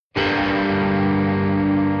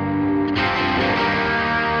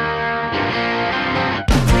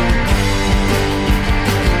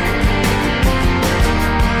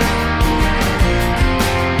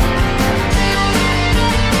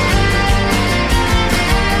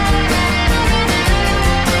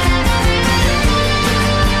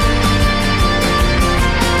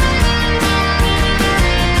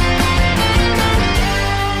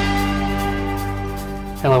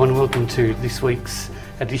to this week's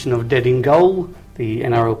edition of Dead in Goal, the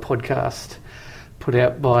NRL podcast put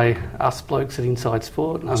out by us blokes at Inside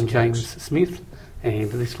Sport. I'm James Smith,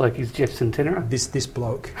 and this bloke is Jeff Centenera. This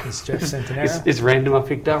bloke is Jeff Centenera. It's random I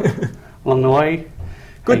picked up along the way.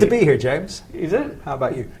 Good to be here, James. Is it? How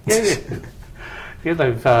about you? Yeah. Yeah,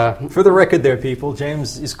 they've... For the record there, people,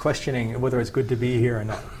 James is questioning whether it's good to be here or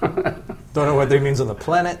not. Don't know whether he means on the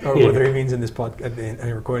planet or whether he means in this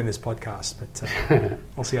recording this podcast, but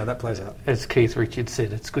we'll see how that plays out. As Keith Richards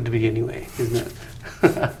said, it's good to be anywhere, isn't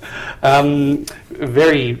it?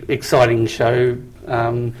 Very exciting show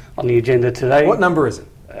on the agenda today. What number is it?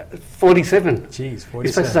 47. Jeez, 47.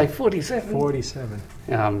 You're supposed to say 47. 47.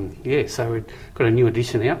 Yeah, so we've got a new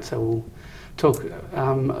edition out, so we'll talk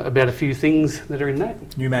about a few things that are in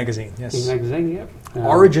that. New magazine, yes. New magazine, yep.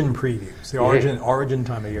 Origin previews, the origin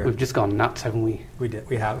time of year. We've just gone nuts, haven't we? We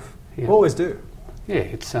have. Yeah. We always do. Yeah,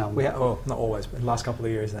 it's... well, not always, but the last couple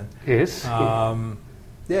of years then. Yes. This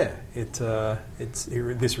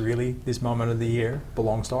moment of the year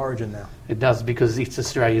belongs to Origin now. It does, because it's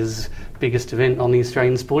Australia's biggest event on the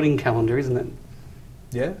Australian sporting calendar, isn't it?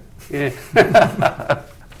 Yeah? Yeah.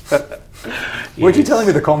 Weren't you telling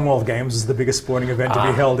me the Commonwealth Games is the biggest sporting event to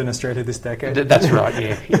be held in Australia this decade? That's right,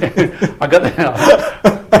 yeah. I got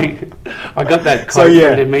that quote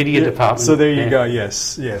from the media department. So there you go,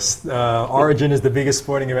 yes. Origin is the biggest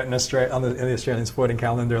sporting event in Australia in the Australian sporting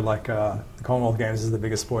calendar, like the Commonwealth Games is the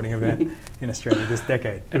biggest sporting event in Australia this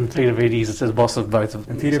decade. And Peter Beattie is the boss of both of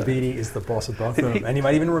them. And Peter Beattie is the boss of both of them. And you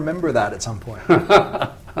might even remember that at some point.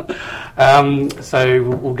 So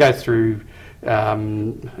we'll go through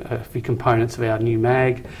a few components of our new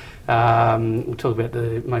mag. We'll talk about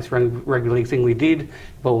the most rugby league thing we did,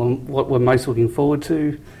 but what we're most looking forward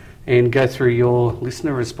to, and go through your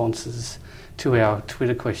listener responses to our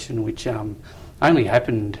Twitter question, which only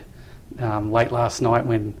happened late last night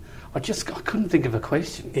when I couldn't think of a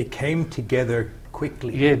question. It came together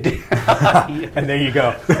quickly. Yeah. And there you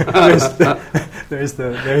go. There's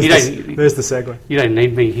the segue. You don't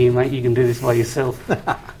need me here, mate. You can do this by yourself.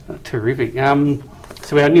 Terrific.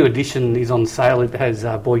 So our new edition is on sale. It has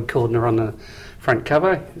Boyd Cordner on the front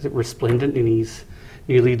cover. Is it resplendent in his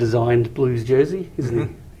newly designed Blues jersey,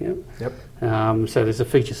 isn't he? Yep. So there's a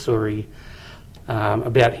feature story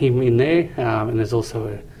about him in there, and there's also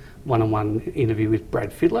a one-on-one interview with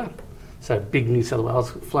Brad Fittler. So big New South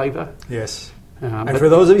Wales flavour. Yes. And for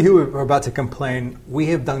those of you who are about to complain, we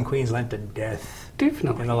have done Queensland to death.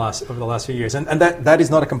 Definitely. Over the last few years. And that is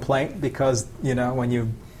not a complaint, because,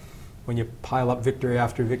 when you pile up victory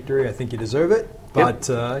after victory, I think you deserve it. But,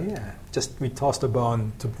 we tossed a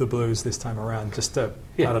bone to the Blues this time around just to,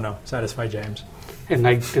 satisfy James. And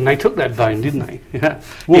they took that bone, didn't they? Yeah.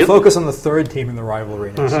 We'll focus on the third team in the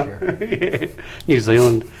rivalry next year. New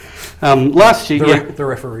Zealand. Last year... The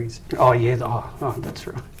referees. Oh, yeah. Oh, that's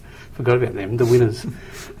right. Forgot about them, the winners.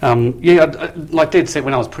 Like Dad said,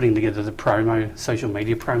 when I was putting together the social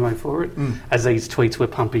media promo for it, as these tweets were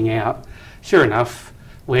pumping out, sure enough,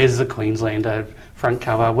 where's the Queenslander front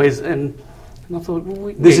cover? And I thought,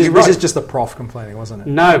 this is just the prof complaining, wasn't it?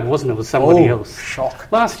 No, it wasn't. It was somebody else. Shock.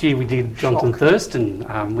 Last year we did Jonathan Thurston.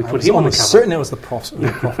 We put him on the cover. Certain it was the prof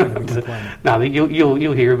going to be complaining. No,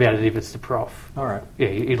 you'll hear about it if it's the prof. All right. Yeah,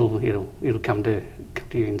 it'll come to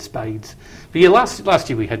you in spades. But yeah, last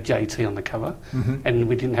year we had JT on the cover, and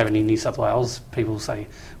we didn't have any New South Wales people say,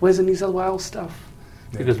 "Where's the New South Wales stuff?"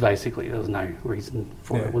 Yeah. Because basically there was no reason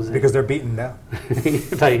for it, was there? Because they're beaten down.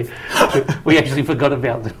 We actually forgot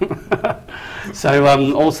about them. So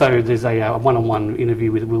also there's a one-on-one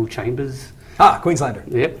interview with Will Chambers. Queenslander.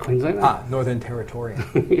 Yep, Queenslander. Northern Territorian.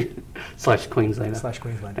 / Queenslander.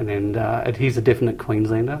 And then he's a definite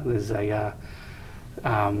Queenslander. There's a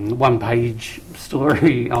one-page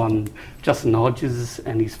story on Justin Hodges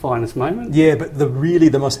and his finest moment. Yeah, but the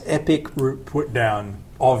most epic route put down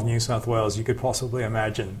of New South Wales you could possibly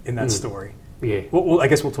imagine in that story. Yeah. Well, I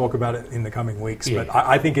guess we'll talk about it in the coming weeks, but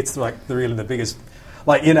I think it's like the biggest...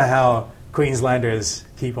 Like, how Queenslanders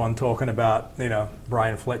keep on talking about,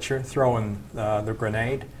 Brian Fletcher throwing the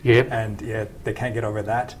grenade. Yep. And, they can't get over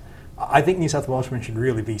that. I think New South Welshmen should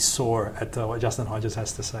really be sore at what Justin Hodges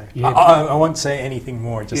has to say. Yep. I won't say anything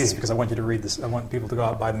more because I want you to read this. I want people to go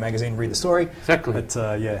out, buy the magazine, and read the story. Exactly. But,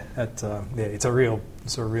 it's a real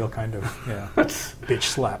kind of bitch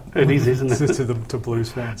slap. It is, isn't it? to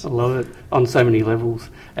Blues fans. I love it on so many levels.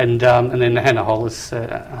 And then Hannah Hollis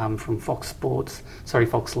from Fox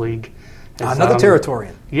League. Another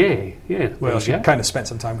Territorian. Yeah. Well, she kind of spent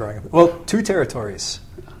some time growing up. Well, two territories.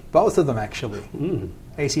 Both of them, actually.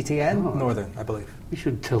 ACTN, Oh. Northern, I believe. We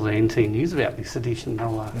should tell the NT News about this edition.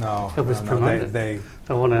 They'll help us promote it. They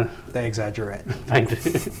want to. They exaggerate. They do.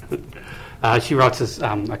 She writes us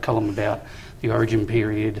a column about the Origin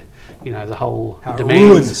period. You know, the whole How it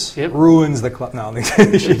demands. ruins the club. No,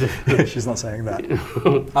 she's not saying that.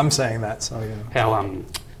 I'm saying that. So How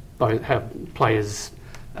players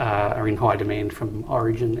are in high demand from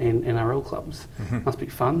Origin and NRL clubs. Must be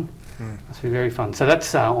fun. Must be very fun. So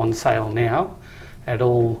that's on sale now at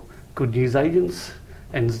all good news agents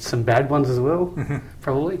and some bad ones as well,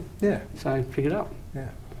 probably. Yeah. So pick it up. Yeah.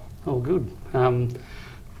 All good.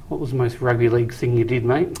 What was the most rugby league thing you did,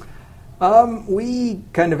 mate? We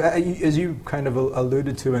kind of, as you kind of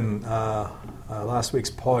alluded to in last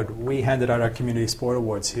week's pod, we handed out our community sport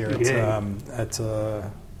awards here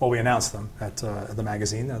we announced them at the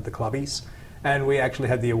magazine, the Clubbies, and we actually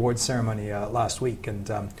had the awards ceremony last week. And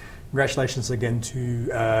congratulations again to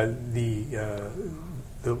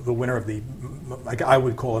the winner of the, I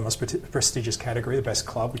would call it, most prestigious category, the best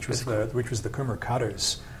club, which was the Coomera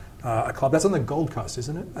Cutters. A club that's on the Gold Coast,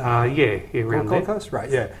 isn't it? Around Gold there. Coast, right?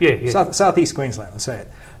 Yeah, yeah. Southeast Queensland. Let's say it.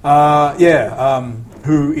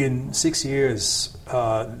 Who in 6 years?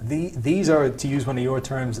 These are, to use one of your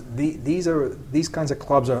terms, these kinds of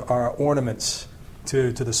clubs are ornaments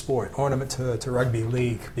to the sport, ornament to rugby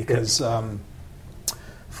league, because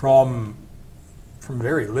from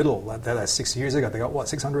very little, that's 6 years ago, they got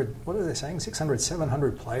 600, what are they saying, 600,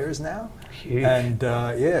 700 players now? Huge. And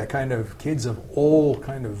kind of kids of all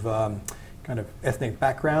kind of ethnic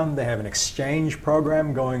background. They have an exchange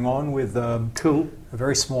program going on with cool. a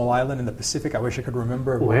very small island in the Pacific. I wish I could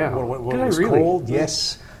remember what it was really? called.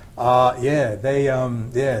 Yes.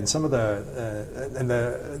 And some of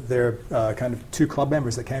their kind of two club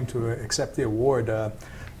members that came to accept the award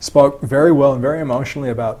spoke very well and very emotionally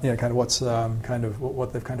about kind of what's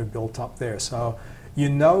what they've kind of built up there. So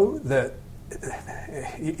that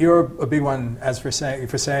you're a big one for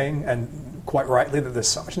saying and quite rightly that there's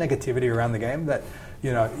so much negativity around the game that you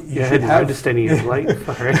should have noticed any of late.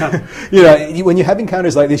 When you have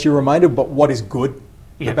encounters like this, you're reminded about what is good.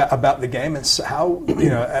 About the game and how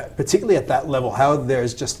particularly at that level, how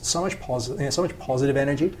there's just so much positive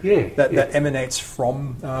energy that emanates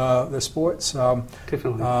from the sport. So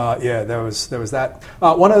definitely, there was that.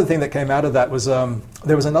 One other thing that came out of that was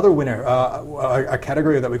there was another winner, a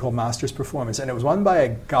category that we call Masters Performance, and it was won by a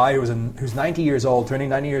guy who's 90 years old, turning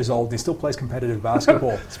 90 years old. He still plays competitive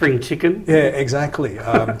basketball. Spring chicken. Yeah, exactly.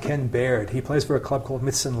 Ken Baird. He plays for a club called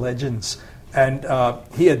Myths and Legends. And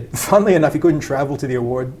he had, funnily enough, he couldn't travel to the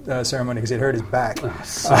award ceremony because he'd hurt his back.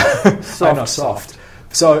 Soft.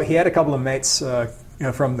 So he had a couple of mates,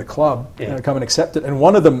 from the club, come and accept it. And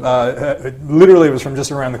one of them, literally, was from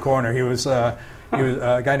just around the corner. He was a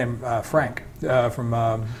guy named Frank from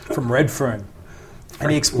Redfern.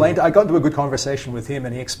 And he explained. I got into a good conversation with him,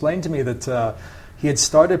 and he explained to me that. He had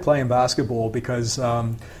started playing basketball because,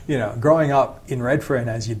 growing up in Redfern,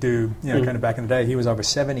 as you do, kind of back in the day, he was over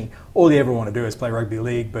 70. All he ever wanted to do is play rugby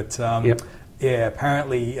league. But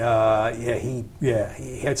apparently, he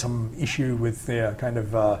had some issue with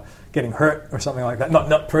getting hurt or something like that.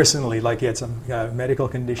 Not personally, like he had some medical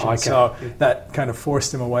condition. Okay. So that kind of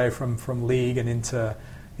forced him away from league and into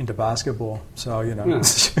basketball. So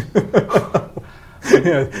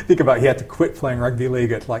think about he had to quit playing rugby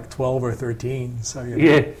league at like 12 or 13. So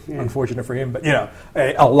unfortunate for him, but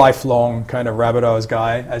a lifelong kind of Rabbitohs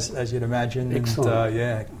guy, as you'd imagine. Excellent.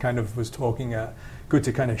 And kind of was talking. Good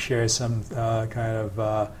to kind of share some kind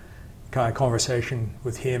of conversation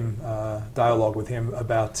with him, dialogue with him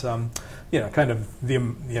about kind of the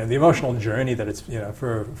emotional journey that it's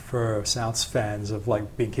for Souths fans of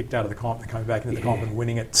like being kicked out of the comp and coming back into the comp and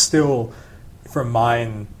winning it. Still, from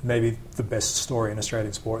mine, maybe the best story in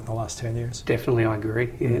Australian sport in the last 10 years. Definitely, I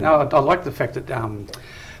agree. Yeah. No, I like the fact that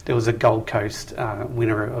there was a Gold Coast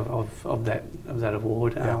winner of that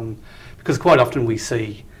award, because quite often we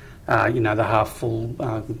see the half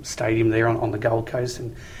full stadium there on the Gold Coast,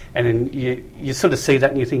 and then you sort of see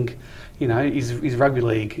that and you think, is rugby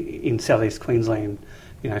league in Southeast Queensland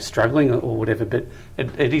struggling or whatever, but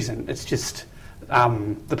it isn't. It's just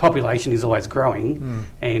the population is always growing,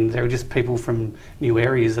 and there are just people from new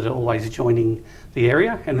areas that are always joining the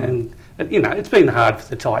area, and it's been hard for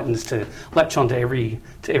the Titans to latch onto every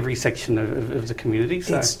section of the community.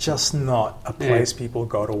 So. It's just not a place people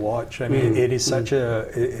go to watch. I mean, it is such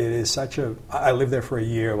a. I lived there for a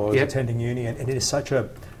year while I was attending uni, and it is such a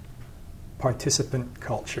participant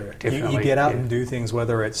culture. Definitely, you get out and do things,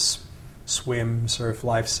 whether it's swim, surf,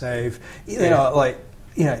 life save.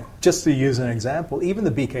 Just to use an example, even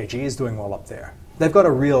the BKG is doing well up there. They've got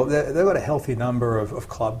a healthy number of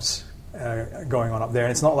clubs going on up there,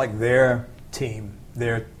 and it's not like their team,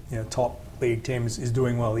 their top league team is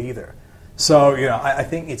doing well either. So I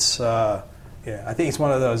think it's I think it's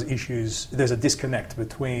one of those issues. There's a disconnect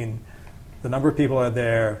between the number of people out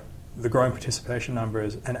there, the growing participation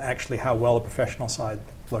numbers, and actually how well the professional side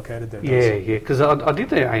located there. Yeah, because I did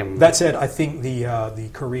the That said, I think the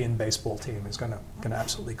Korean baseball team is going to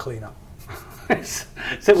absolutely clean up. Is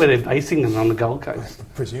that where they're basing them, on the Gold Coast? I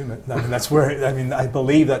presume it. I mean, that's where. I mean, I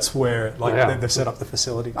believe that's where they've set up the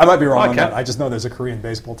facility. I might be wrong on that. I just know there's a Korean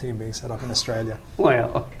baseball team being set up in Australia.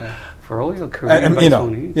 Well, for all your Korean baseball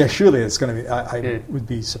news, yeah, surely it's going to be. I would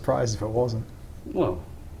be surprised if it wasn't. Well,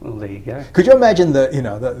 there you go. Could you imagine and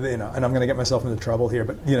I'm going to get myself into trouble here,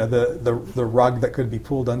 but the rug that could be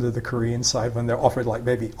pulled under the Korean side when they're offered like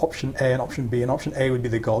maybe option A and option B, and option A would be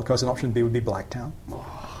the Gold Coast, and option B would be Blacktown.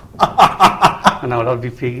 I know what I'd be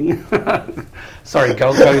picking. Sorry,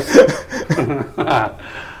 Gold Coast.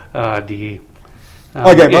 Oh dear.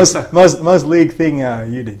 Okay, most league thing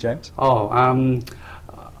you did, James.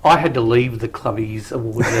 I had to leave the Clubbies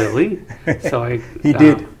Award early, so he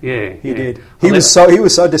did. He did. He was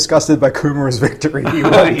so disgusted by Kumara's victory. He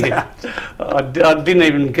walked out. I didn't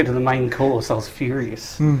even get to the main course. I was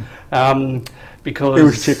furious because it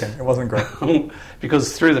was chicken. It wasn't great.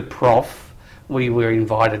 Because through the prof, we were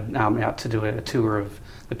invited out to do a tour of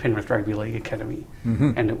the Penrith Rugby League Academy,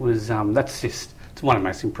 and it was it's one of the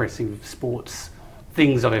most impressive sports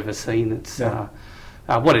things I've ever seen. It's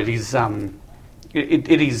what it is.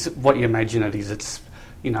 It is what you imagine it is. It's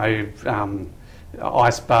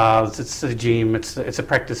ice baths. It's a gym. It's a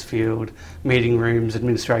practice field, meeting rooms,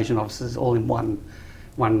 administration offices, all in one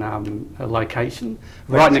location,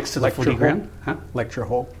 right next to the footy ground. Huh? Lecture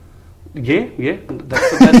hall. Yeah.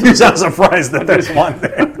 You sound surprised that there's one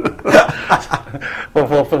there.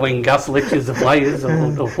 Or for when Gus lectures the players,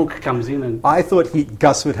 or Hook comes in and. I thought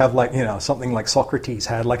Gus would have something like Socrates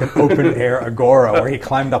had, like an open air agora where he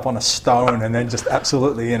climbed up on a stone and then just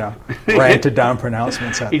absolutely ranted down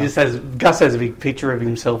pronouncements. Gus has a big picture of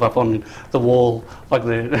himself up on the wall, like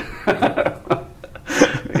the.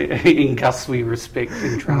 In Gus we respect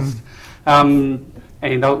and trust, and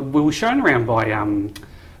we were shown around by.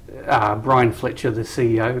 Brian Fletcher, the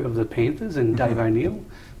CEO of the Panthers, and Dave O'Neill.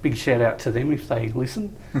 Big shout out to them if they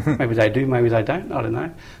listen. Maybe they do, maybe they don't. I don't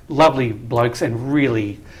know. Lovely blokes and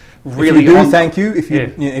really. If you do, thank you.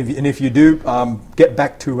 If you do, get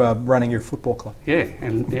back to running your football club.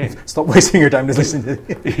 Stop wasting your time to listen to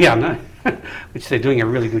it. Yeah, I know. Which they're doing a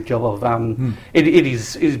really good job of. It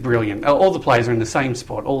is brilliant. All the players are in the same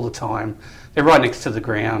spot all the time. They're right next to the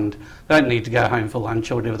ground. They don't need to go home for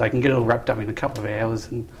lunch or whatever. They can get it all wrapped up in a couple of hours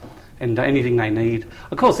and anything they need.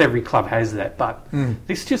 Of course, every club has that, but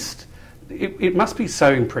this just it must be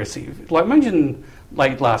so impressive. Like imagine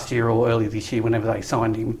late last year or early this year, whenever they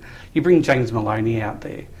signed him, you bring James Maloney out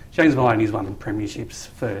there. James Maloney's won premierships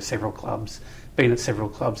for several clubs, been at several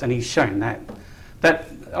clubs, and he's shown that.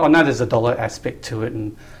 I know there's a dollar aspect to it,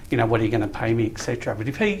 and what are you going to pay me, etc. But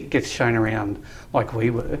if he gets shown around like we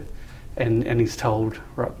were. And he's told,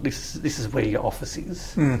 right, this is where your office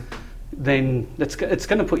is. Then it's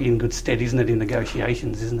going to put you in good stead, isn't it, in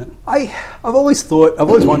negotiations, isn't it? I've always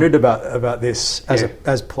wondered about this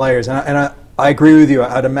as players, and I agree with you.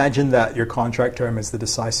 I'd imagine that your contract term is the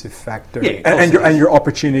decisive factor, and your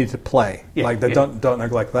opportunity to play. Don't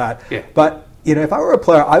neglect that. Yeah. But if I were a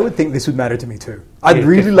player, I would think this would matter to me too. I'd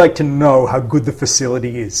really like to know how good the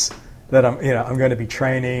facility is. That I'm going to be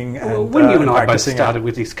training. And, when you and I both started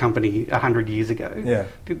with this company 100 years ago,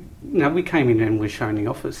 we came in and we're shown the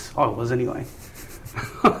office. I was anyway.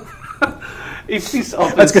 If this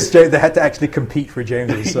office, that's because they had to actually compete for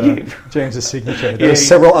James's signature. There were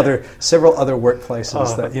several other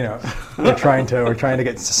workplaces that we're trying to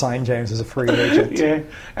get to sign James as a free agent. Yeah,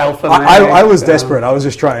 Alpha. I was desperate. I was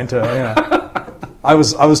just trying to. I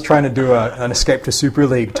was trying to do an escape to Super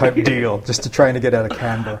League type deal just to try to get out of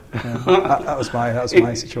Canberra. That was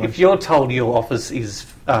my situation. If you're told your office is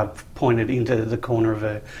pointed into the corner of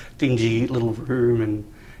a dingy little room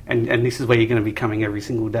and this is where you're going to be coming every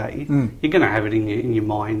single day, you're going to have it in your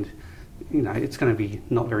mind. It's going to be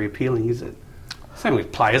not very appealing, is it? Same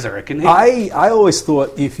with players, I reckon. I always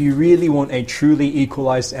thought if you really want a truly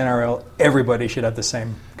equalised NRL, everybody should have the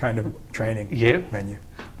same kind of training venue.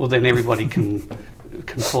 Well, then everybody can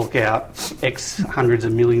fork out X hundreds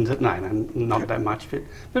of millions. No, not that much.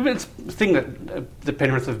 But it's the thing that the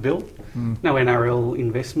Penrith have built. No NRL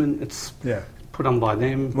investment. It's put on by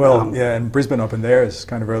them. Well, and Brisbane opened theirs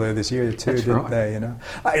kind of earlier this year too, didn't they?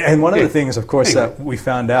 And one of the things, of course, that we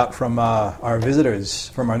found out from our visitors,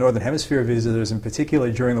 from our Northern Hemisphere visitors in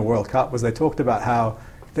particular during the World Cup, was they talked about how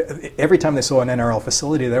every time they saw an NRL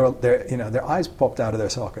facility, their eyes popped out of their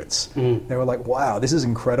sockets. They were like, "Wow, this is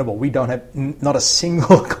incredible! We don't have not a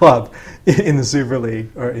single club in the Super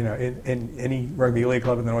League or in any rugby league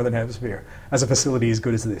club in the Northern Hemisphere as a facility as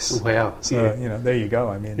good as this." Wow! So there you go.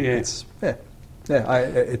 I mean, it's they're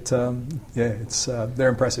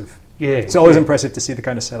impressive. Yeah, it's always impressive to see the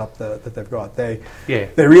kind of setup that they've got. They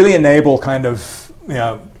really enable kind of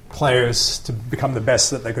players to become the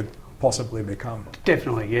best that they could possibly become.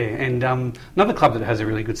 Definitely, yeah. And another club that has a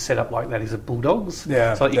really good setup like that is the Bulldogs.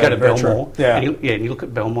 Yeah, so you go to Belmore, and you look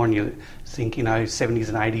at Belmore and you think 70s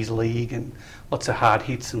and 80s league and lots of hard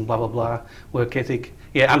hits and blah blah blah, work ethic.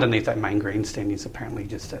 Yeah, underneath that main grandstand is apparently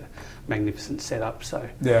just a magnificent setup. So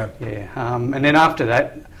and then after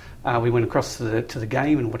that, we went across to the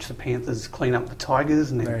game and watched the Panthers clean up the Tigers,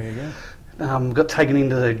 and then there you go. Got taken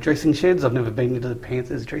into the dressing sheds. I've never been into the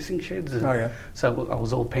Panthers dressing sheds. So I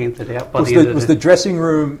was all panthered out by was the dressing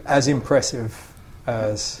room as impressive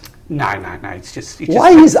as... No. It's just why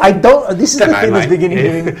is... I don't... This is the thing that's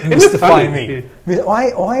beginning to mystify me. Yeah.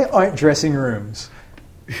 Why aren't dressing rooms...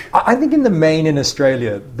 I think in the main in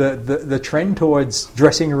Australia, the trend towards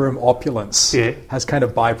dressing room opulence has kind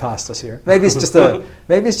of bypassed us here. Maybe it's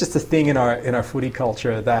just a thing in our footy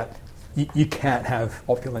culture that you can't have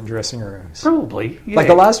opulent dressing rooms. Probably, yeah. Like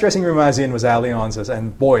the last dressing room I was in was Allianz's,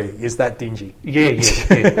 and boy, is that dingy. Yeah.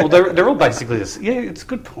 Well, they're all basically this. Yeah, it's a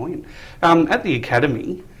good point. At the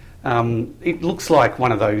academy, it looks like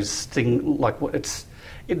one of those things. Like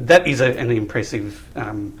that is an impressive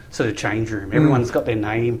sort of change room. Everyone's got their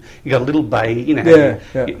name. You got a little bay,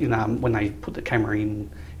 when they put the camera into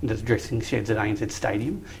the dressing sheds at ANZ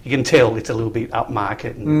Stadium, you can tell it's a little bit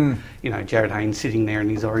upmarket, and Jared Haynes sitting there in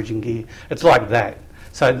his Origin gear. It's like that.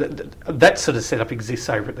 So that sort of setup exists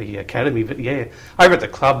over at the academy, but over at the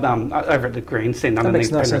club, over at the grandstand, that makes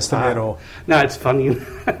no sense to me at all. No, it's funny.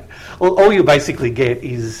 all you basically get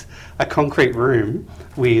is a concrete room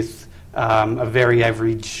with a very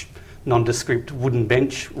average, nondescript wooden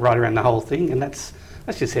bench right around the whole thing, and that's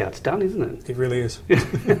just how it's done, isn't it? It really is.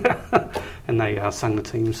 And they sung the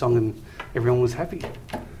team song, and everyone was happy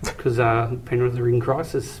because Penrith are in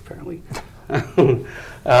crisis, apparently. What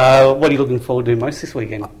are you looking forward to most this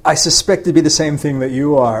weekend? I suspect it'd be the same thing that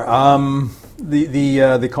you are.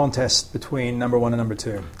 The contest between number 1 and number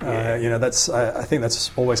 2. That's I think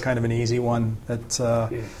that's always kind of an easy one.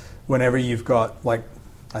 That whenever you've got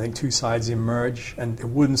I think 2 sides emerge, and it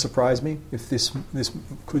wouldn't surprise me if this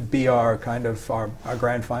could be our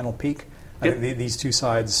grand final peak. I think these 2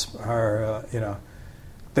 sides are,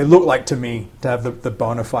 they look like to me to have the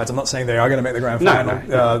bona fides. I'm not saying they are going to make the grand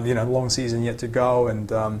final. Long season yet to go, and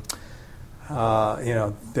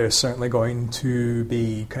they're certainly going to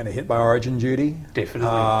be kind of hit by Origin duty. Definitely.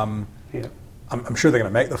 I'm sure they're going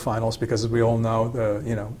to make the finals because, as we all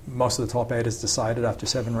know, most of the top 8 is decided after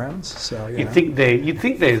 7 rounds. So you'd think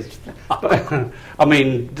there's. I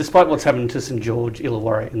mean, despite what's happened to St George,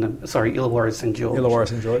 Illawarra St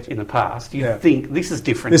George in the past, you'd think this is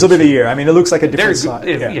different. This will be the year. I mean, it looks like a different side.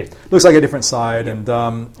 Looks like a different side, and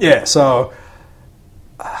So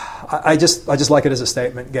I just like it as a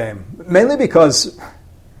statement game, mainly because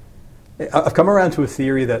I've come around to a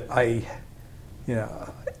theory that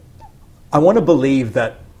I want to believe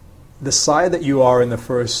that the side that you are in the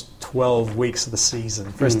first 12 weeks of the season,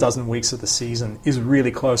 first dozen weeks of the season, is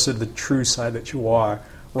really closer to the true side that you are,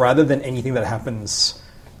 rather than anything that happens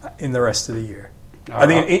in the rest of the year. I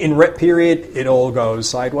think in rep period, it all goes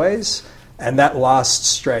sideways, and that last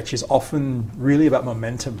stretch is often really about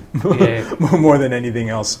momentum more than anything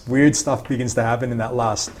else. Weird stuff begins to happen in that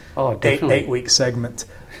last 8-week segment.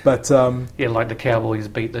 But like the Cowboys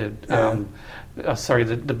beat the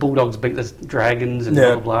Bulldogs beat the Dragons and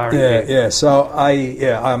blah blah blah. So I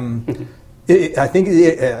think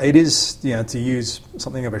it is to use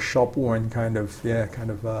something of a shop worn kind of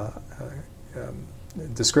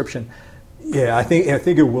description. I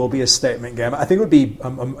think it will be a statement game. I think it would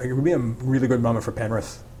be a really good moment for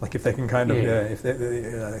Penrith. Like if they can kind of if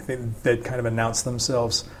I think they'd kind of announce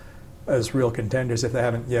themselves as real contenders if they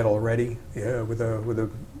haven't yet already. With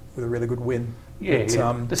a really good win.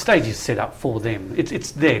 The stage is set up for them.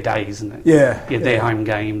 It's their day, isn't it? Their home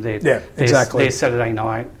game. Exactly. Their Saturday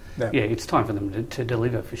night. It's time for them to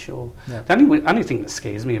deliver for sure. The only thing that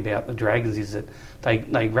scares me about the Dragons is that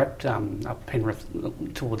they wrapped up Penrith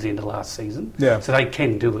towards the end of last season, so they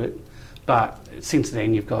can do it. But since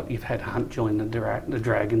then, you've had Hunt join the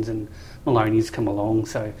Dragons and Maloney's come along,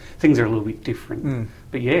 so things are a little bit different.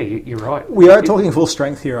 But yeah, you're right. We are talking full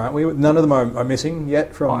strength here, aren't we? None of them are missing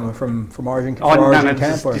yet from Origin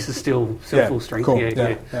camp. This is still full strength. Cool.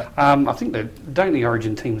 Yeah. I think don't the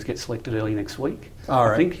Origin teams get selected early next week? All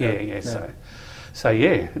right. I think So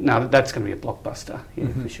yeah, no, that's going to be a blockbuster,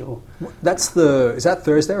 for sure. Is that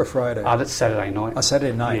Thursday or Friday? That's Saturday night.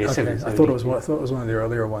 Saturday night. Yeah, okay. I thought it was one of the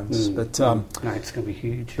earlier ones, but no, it's going to be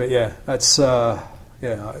huge. But yeah, that's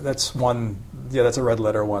one. Yeah, that's a red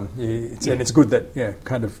letter one. And it's good that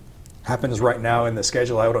kind of happens right now in the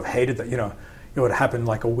schedule. I would have hated that. It would happen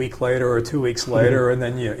like a week later or 2 weeks later, and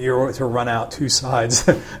then you're to run out two sides,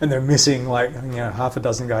 and they're missing like half a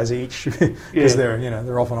dozen guys each because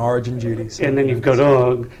they're off on Origin duty. So. And then you've got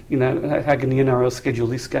how can the NRL schedule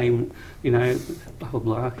this game? Blah blah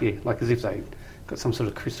blah. Yeah, like as if they got some sort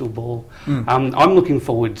of crystal ball. I'm looking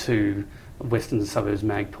forward to Western Suburbs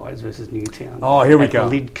Magpies versus Newtown. Oh, here we go.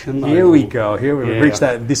 Lidcombe Here we go. We've reached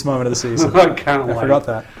this moment of the season. I can't wait. I forgot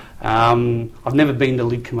that. I've never been to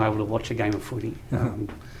Lidcombe Oval to watch a game of footy,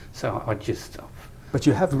 so I just. But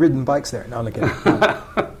you have ridden bikes there. No,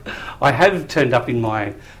 I have turned up in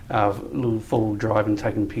my little four-wheel drive and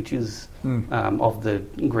taken pictures of the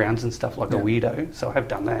grounds and stuff like a weirdo. So I have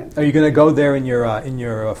done that. Are you going to go there in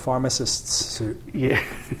your pharmacist's suit? Yeah.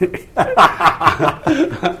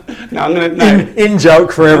 No, I'm going to. In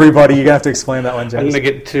joke for everybody, you're going to have to explain that one, James. I'm going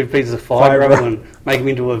to get 2 pieces of fibre and make them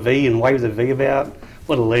into a V and wave the V about.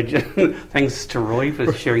 What a legend. Thanks to Roy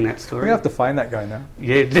for sharing that story. We have to find that guy now.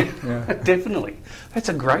 Yeah, definitely. That's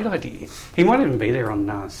a great idea. He might even be there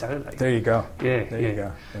on Saturday. There you go. Yeah, there you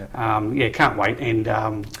go. Yeah. Can't wait. And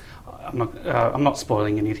I'm not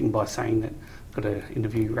spoiling anything by saying that I've got an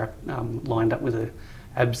interview lined up with an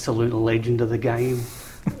absolute legend of the game.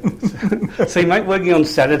 See, mate, working on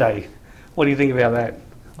Saturday. What do you think about that?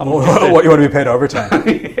 What, you want to be paid overtime?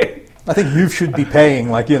 Yeah. I think you should be paying,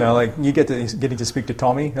 you getting to speak to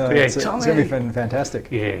Tommy. Tommy. It's going to be fantastic.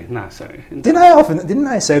 Yeah, no, so... Didn't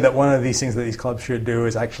I say that one of these things that these clubs should do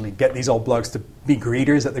is actually get these old blokes to be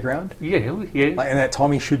greeters at the ground? Yeah. And that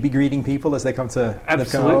Tommy should be greeting people as they come to...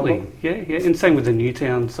 Absolutely, yeah. And same with the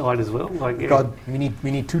Newtown side as well. God, we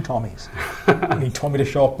need 2 Tommies. We need Tommy to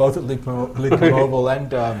show up both at Lidcombe Oval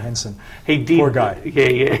and Henson. He did. Poor guy.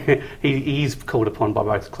 Yeah. He's called upon by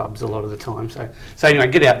both clubs a lot of the time. So anyway,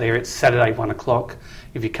 get out there. It's Saturday, 1 o'clock.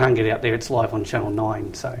 If you can't get out there, it's live on Channel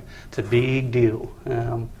 9. So it's a big deal.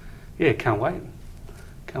 Can't wait.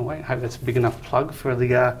 Hope that's a big enough plug for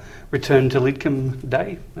the return to Lidcombe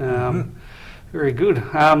Day. Very good.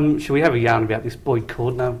 Should we have a yarn about this Boyd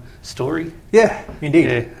Cordner story? Yeah,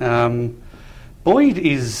 indeed. Yeah. Boyd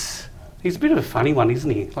he's a bit of a funny one, isn't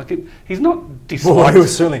he? He's not disliked. Well, he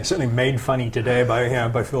was certainly made funny today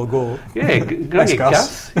by Phil Gould. Yeah, Thanks,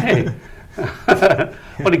 Gus. Yeah.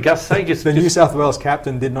 What did Gus say? The New South Wales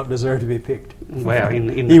captain did not deserve to be picked. Wow,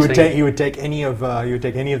 he would take any of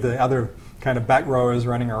the other kind of back rowers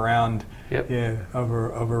running around. Yep. Yeah,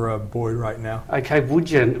 over Boyd right now. Okay, would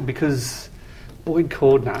you? Because Boyd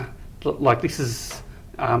Cordner, this is,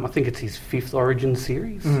 I think it's his 5th Origin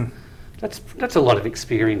series. That's a lot of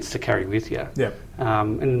experience to carry with you. Yeah.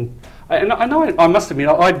 And I know, I must admit,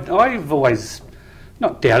 I've always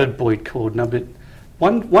not doubted Boyd Cordner, but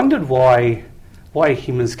wondered why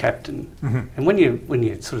him as captain. And when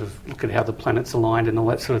you sort of look at how the planets aligned and all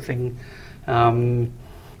that sort of thing,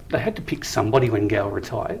 they had to pick somebody when Gal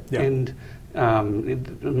retired. Yeah. And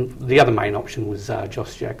the other main option was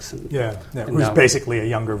Josh Jackson. Yeah. Who's basically a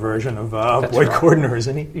younger version of Boyd Cordner,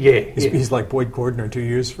 isn't he? Yeah. He's like Boyd Cordner 2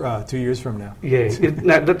 years from now. Yeah,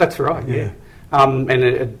 that's right. Yeah. And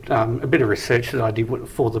a bit of research that I did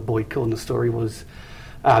for the Boyd Cordner story was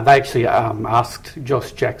they actually asked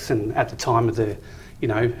Josh Jackson at the time of the,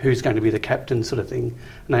 who's going to be the captain sort of thing,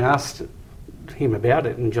 and they asked him about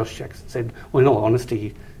it, and Josh Jackson said, well, in all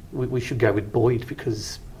honesty, we should go with Boyd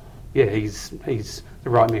because... Yeah, he's the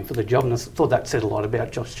right man for the job, and I thought that said a lot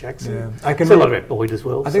about Josh Jackson. Yeah, said a lot about Boyd as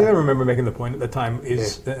well. I think I remember making the point at the time and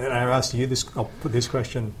I asked you this. I'll put this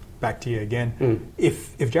question back to you again.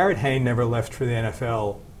 If Jared Hayne never left for the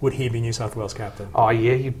NFL, would he be New South Wales captain? Oh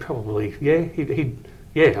yeah, he'd probably. Yeah, he'd.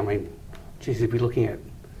 Yeah, I mean, geez, he'd be looking at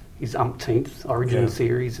his umpteenth Origin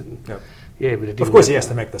series, and but it didn't of course he has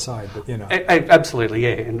to make the side, but absolutely,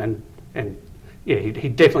 yeah, and. Yeah,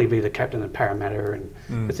 he'd definitely be the captain of Parramatta,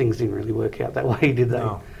 but things didn't really work out that way, did they?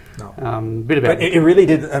 No. Bit about but it really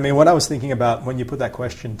did. I mean, what I was thinking about when you put that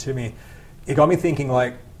question to me, it got me thinking,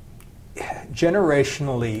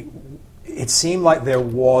 generationally, it seemed like there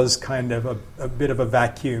was kind of a bit of a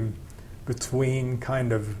vacuum between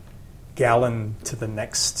kind of Gallen to the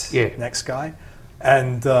next guy,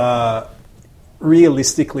 and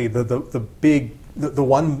realistically, the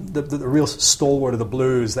real stalwart of the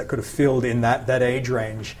Blues that could have filled in that age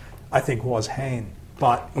range, I think, was Hayne.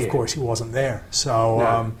 But of course, he wasn't there,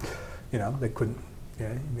 so they couldn't. Yeah,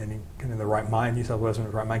 and he in the right mind. New South Wales in the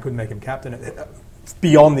right mind couldn't make him captain.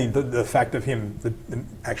 Beyond the fact of him,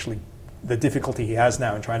 actually the difficulty he has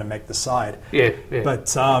now in trying to make the side. Yeah. But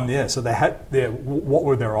so they had what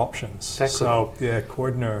were their options? Exactly. So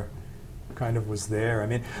Cordner kind of was there. I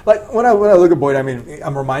mean, like when I look at Boyd, I mean,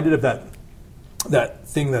 I'm reminded of that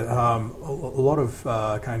thing that a lot of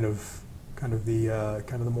the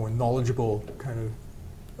more knowledgeable kind of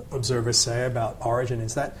observers say about Origin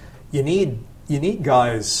is that you need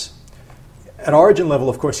guys at Origin level.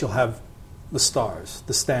 Of course, you'll have the stars,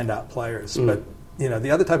 the standout players, but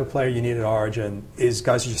the other type of player you need at Origin is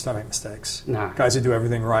guys who just don't make mistakes. No. Guys who do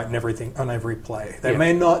everything right and everything on every play. They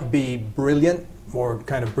may not be brilliant, or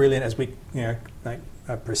kind of brilliant as we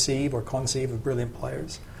perceive or conceive of brilliant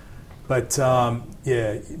players, but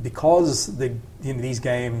because these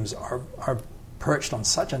games are perched on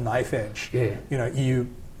such a knife edge.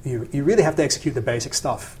 You really have to execute the basic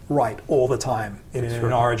stuff right all the time in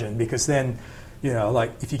Origin, because then,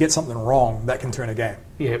 if you get something wrong, that can turn a game.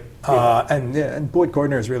 And Boyd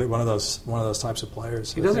Cordner is really one of those types of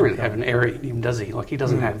players. He doesn't really have an error in him, does he? Like, he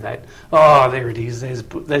doesn't have that. Oh, there it is.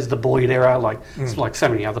 There's the Boyd error. It's like so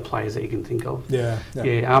many other players that you can think of.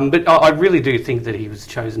 But I really do think that he was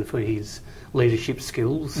chosen for his leadership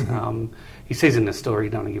skills. He says in the story,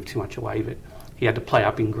 don't want to give too much away, but he had to play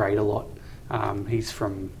up in grade a lot. He's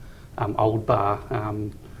from Old Bar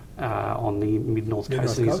on the mid-north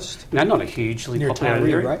coast. No, not a hugely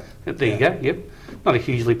populated area. Right? There you go, yep. Not a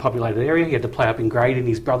hugely populated area. He had to play up in grade in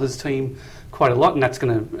his brother's team quite a lot, and that's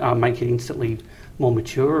going to make it instantly more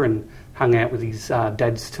mature, and hung out with his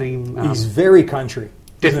dad's team. He's very country.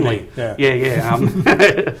 Definitely. Yeah.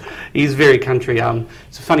 He's very country.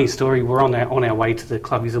 It's a funny story. We're on our way to the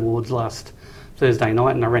Clubbies Awards last Thursday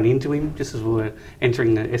night, and I ran into him just as we were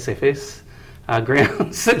entering the SFS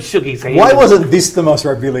grounds. Shook his hand. Why wasn't this the most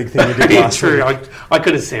rugby league thing you did last week? True, I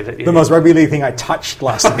could have said it. Yeah. The most rugby league thing I touched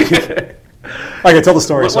last week. Okay, tell the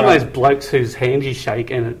story. One of those blokes whose hand you shake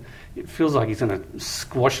and it feels like he's going to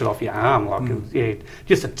squash it off your arm.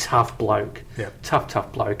 Just a tough bloke. Yep.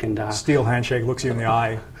 Tough bloke. And steel handshake, looks you in the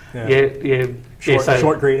eye.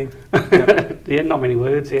 Short greeting. Yep. Not many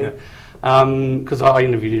words. Yeah. Because I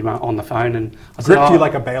interviewed him on the phone, and I gripped you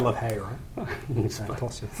like a bale of hay, right?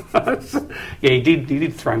 He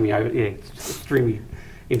did throw me over. Yeah, threw me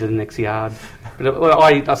into the next yard. But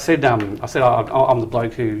I said I'm the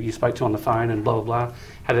bloke who you spoke to on the phone, and blah blah blah.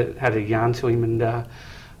 Had a yarn to him, and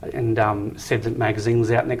said that magazine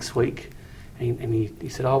was out next week. And he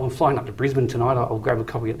said, I'm flying up to Brisbane tonight. I'll grab a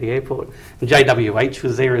copy at the airport. And JWH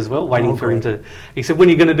was there as well, waiting for him to... He said, when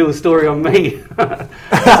are you going to do a story on me?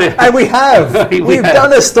 And we have. We've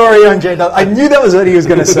done a story on JWH. I knew that was what he was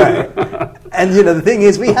going to say. And, the thing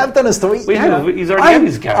is, we have done a story. We have. He's already had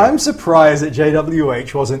his go. I'm surprised that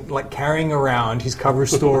JWH wasn't, carrying around his cover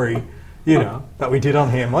story... that we did on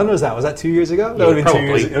him. When was that? Was that 2 years ago? That would have been 2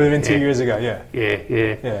 years. It would have been 2 years ago. Yeah.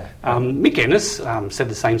 Mick Ennis said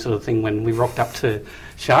the same sort of thing when we rocked up to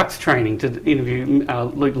Sharks training to interview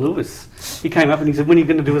Luke Lewis. He came up and he said, "When are you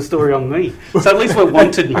going to do a story on me?" So at least we're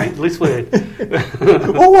wanted, mate. At least we're.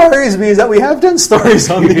 What worries me is that we have done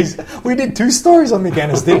stories on these. We did 2 stories on Mick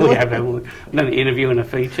Ennis, didn't we? We have done an interview and a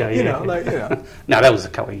feature. No, that was a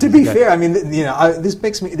couple of years ago. To be ago. fair, I mean, this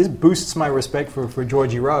boosts my respect for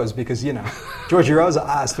Georgie Rose, because Georgie Rose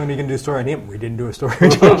asked, when are you going to do a story on him? We didn't do a story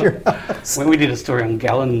on Georgie Rose. When we did a story on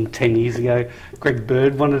Gallen 10 years ago, Greg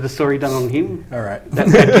Bird wanted a story done on him. All right.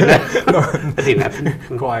 That didn't happen.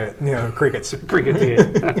 Quiet, crickets. Crickets,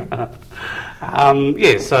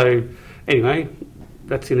 so anyway,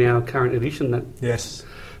 that's in our current edition, that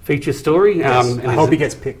feature story. Yes. I hope he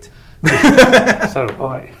gets picked. So do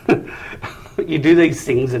I. You do these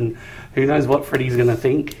things and who knows what Freddie's going to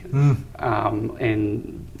think.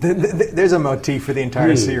 And there's a motif for the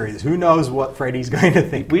entire series. Who knows what Freddie's going to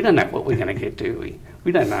think? We don't know what we're going to get, do we?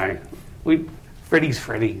 We don't know. Freddie's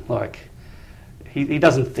Freddie. He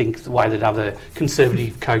doesn't think the way that other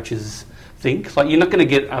conservative coaches think. You're not going to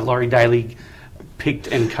get a Laurie Daly picked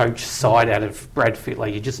and coached side out of Brad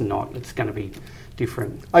Fittler. You're just not. It's going to be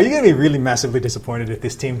different. Are you going to be really massively disappointed if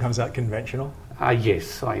this team comes out conventional?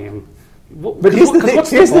 Yes, I am. But here's the thing. What's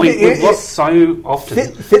the point? We've lost so often.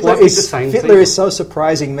 Fittler is so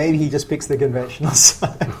surprising. Maybe he just picks the conventional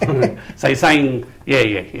side. So you're saying,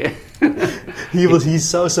 yeah. He's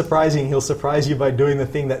so surprising. He'll surprise you by doing the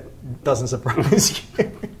thing that doesn't surprise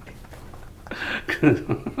you.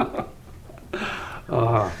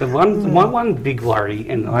 My one big worry,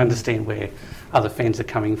 and I understand where other fans are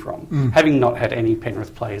coming from, having not had any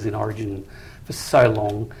Penrith players in Origin for so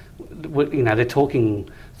long, they're talking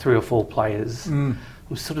 3 or 4 players. I'm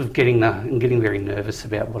sort of getting very nervous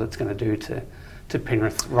about what it's going to do to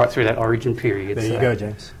Penrith right through that Origin period. There you go,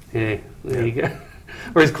 James. Yeah, there you go.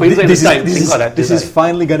 Whereas Queenslanders don't think like that, do they? This is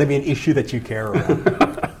finally going to be an issue that you care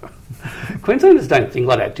about. Queenslanders don't think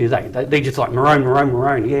like that, do they? They're just like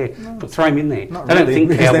Maroon, yeah, but throw him in there. Not they really, don't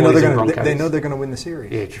think Cowboys and Broncos. They know they're going to win the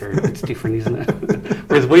series. Yeah, true. It's different, isn't it?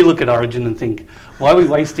 Whereas we look at Origin and think, why are we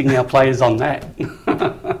wasting our players on that?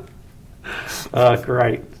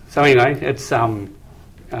 Great. So anyway, it's on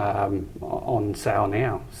sale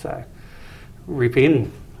now. So rip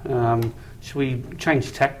in. Should we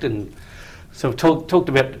change tact and so we've talked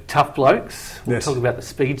about the tough blokes. We'll talk about the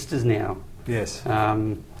speedsters now. Yes.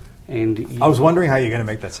 And I was wondering how you're going to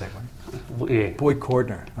make that segment. Yeah. Boyd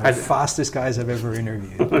Cordner, one of the fastest guys I've ever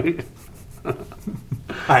interviewed.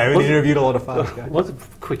 I haven't interviewed a lot of fast guys. It was a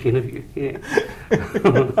quick interview, yeah.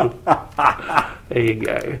 There you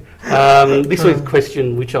go. This week's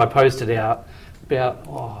question, which I posted out about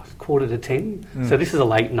 9:45. So this is a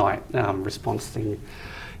late night response thing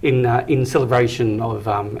in celebration of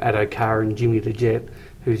Addo-Carr and Jimmy the Jet,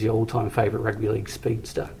 who's your all-time favourite rugby league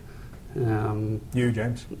speedster. You,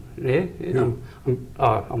 James? Yeah.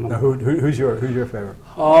 Who's your favourite?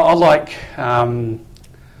 I like,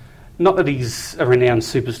 not that he's a renowned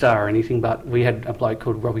superstar or anything, but we had a bloke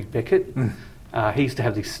called Robbie Beckett. He used to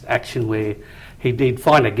have this action where he'd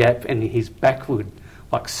find a gap and his back would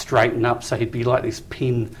like straighten up, so he'd be like this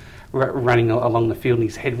pin running along the field and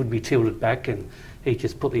his head would be tilted back and he'd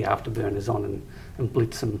just put the afterburners on and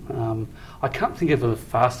blitz them. I can't think of a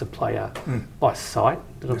faster player by sight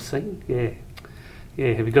that I've seen. Yeah.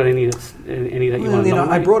 Have you got any that you want to nominate?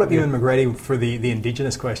 I brought up Ewan McGrady for the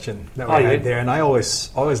Indigenous question that we had there, and I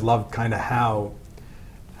always loved kind of how.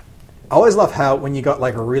 I always love how when you got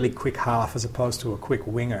like a really quick half as opposed to a quick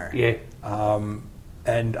winger. Yeah.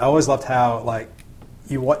 And I always loved how like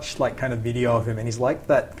you watch like kind of video of him, and he's like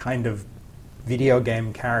that kind of video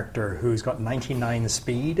game character who's got 99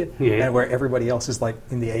 speed, and where everybody else is like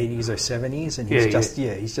in the 80s or 70s, and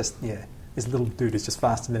he's this little dude is just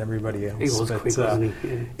faster than everybody else. He was quick, wasn't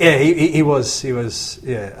he? Yeah, he was.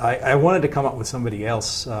 Yeah, I wanted to come up with somebody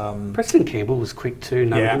else. Preston Campbell was quick too.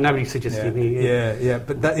 Nobody suggested him. Yeah.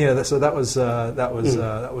 But that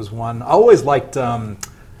was one. I always liked. I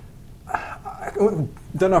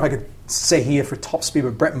don't know if I could say here for top speed,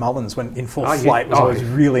 but Brett Mullins when in full flight was always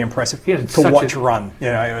really impressive to watch run.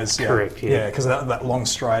 Yeah, it was correct. Yeah, because that long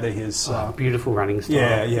strider, his beautiful running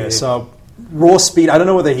style. Yeah. So raw speed. I don't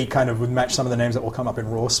know whether he kind of would match some of the names that will come up in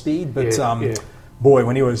raw speed, but boy,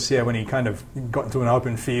 when he kind of got into an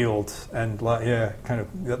open field and kind of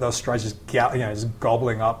those strides just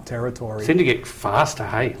gobbling up territory. Seemed to get faster.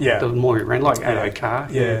 Hey, the more it ran, like Addo-Carr.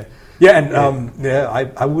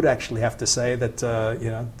 I would actually have to say that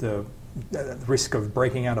the risk of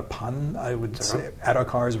breaking out a pun, I would say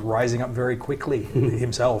Addo-Carr is rising up very quickly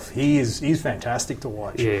himself. He's fantastic to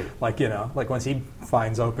watch. Yeah. Like once he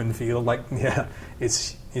finds open field,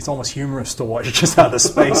 it's almost humorous to watch just how the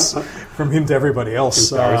space from him to everybody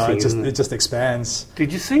else it just expands.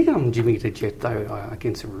 Did you see Jimmy the Jet though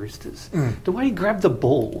against the Roosters? The way he grabbed the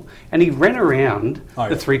ball and he ran around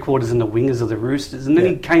the 3/4 and the wingers of the Roosters, and then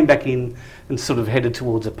he came back in and sort of headed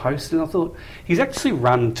towards a post, and I thought he's actually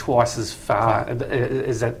run twice as far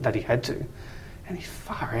as that he had to, and he's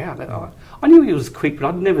far out. I knew he was quick, but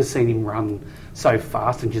I'd never seen him run so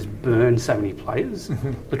fast and just burn so many players.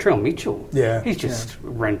 Latrell Mitchell, he's just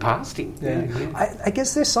ran past him. I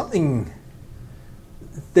guess there's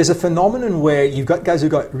a phenomenon where you've got guys who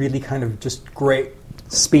got really kind of just great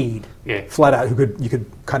speed, flat out, you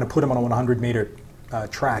could kind of put them on a 100-meter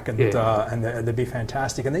track and they'd be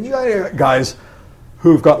fantastic. And then you got guys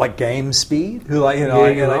who've got like game speed, who I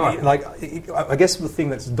guess the thing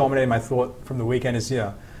that's dominated my thought from the weekend is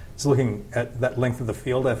looking at that length of the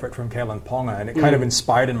field effort from Kalen Ponga, and it kind of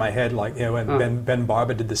inspired in my head when Ben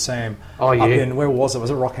Barber did the same. Up in, where was it?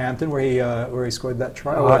 Was it Rockhampton where he scored that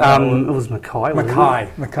try? It was Mackay.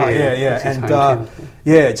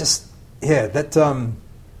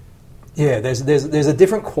 There's a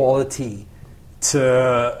different quality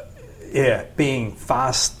to being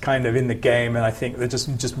fast kind of in the game, and I think that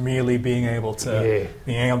just merely being able to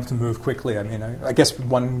move quickly. I mean, I guess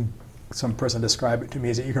some person described it to me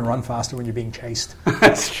is that you can run faster when you're being chased.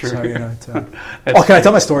 That's true. So, can I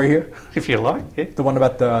tell my story here? If you like, yeah. The one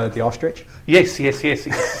about the ostrich? Yes.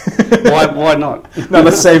 Why not? No,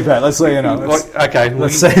 let's save that. Let's say,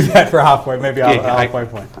 let's save that for halfway, maybe our halfway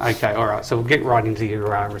point. Okay, all right. So we'll get right into your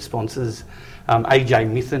responses.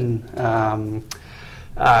 AJ Mithen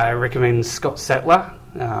recommends Scott Sattler.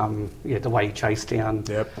 The way he chased down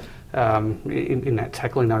in that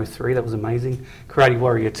tackle in 03, that was amazing. Karate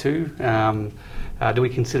Warrior 2. Do we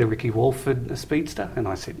consider Ricky Walford a speedster? And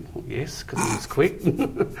I said, well, yes, because he was quick.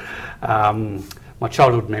 My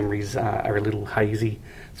childhood memories are a little hazy.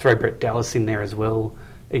 Throw Brett Dallas in there as well,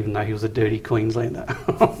 even though he was a dirty Queenslander.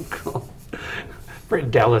 Oh, God.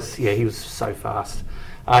 Brett Dallas, he was so fast.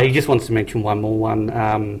 He just wants to mention one more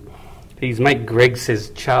one. His mate Greg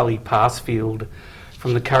says Charlie Passfield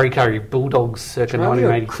from the Curry Curry Bulldogs circa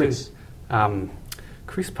 1982.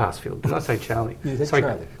 Chris Passfield. Did I say Charlie? Sorry,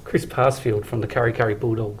 Charlie. Chris Passfield from the Curry Curry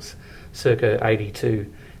Bulldogs circa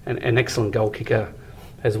 82. An excellent goal kicker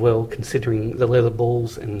as well, considering the leather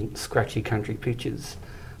balls and scratchy country pitches.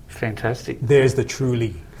 Fantastic. There's the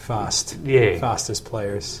truly fastest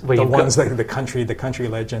players. Well, ones like the country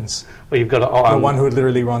legends. Well, you've got the one who would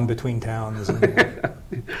literally run between towns.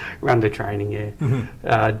 Run to training,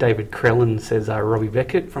 Mm-hmm. David Crellin says Robbie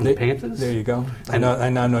Beckett from the Panthers. There you go. I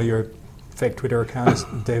now know your fake Twitter account is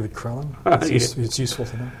David Crellin. It's useful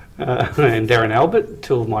to know. And Darren Albert,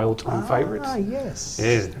 two of my all-time favourites. Ah, yes.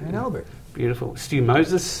 Yeah. Darren Albert. Beautiful. Stu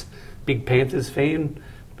Moses, big Panthers fan.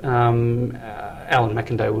 Alan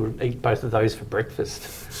McIndoe would eat both of those for breakfast.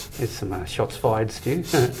 There's some shots fired, Stu.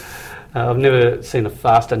 I've never seen a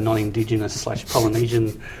faster non-Indigenous /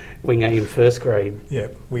 Polynesian winger in first grade. Yeah,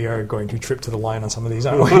 we are going to trip to the line on some of these,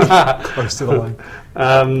 aren't we? Close to the line.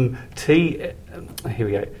 Here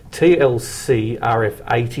we go. TLC RF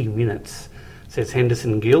 80 minutes says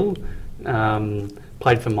Henderson Gill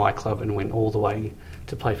played for my club and went all the way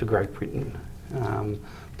to play for Great Britain.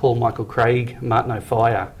 Paul Michael Craig, Martin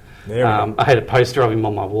O'Fire. I had a poster of him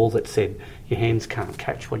on my wall that said, "Your hands can't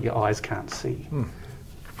catch what your eyes can't see."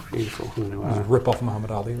 Beautiful. Rip off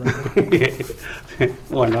Muhammad Ali, right? Yeah,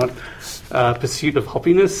 why not? Pursuit of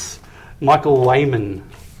Happiness, Michael Wayman.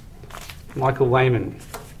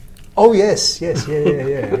 Oh yes, yeah.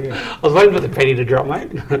 I was waiting for the penny to drop,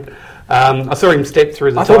 mate. I saw him step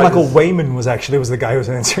through the I thought Michael Wayman was the guy who was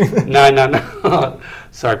answering that. No.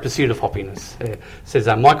 Sorry, Pursuit of Happiness. Says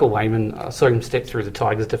Michael Wayman, I saw him step through the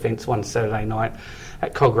Tigers' defence one Saturday night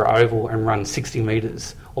at Cogra Oval and run 60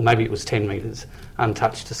 metres, or maybe it was 10 metres,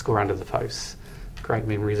 untouched to score under the posts. Great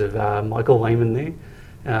memories of Michael Wayman there.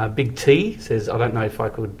 Big T says, I don't know if I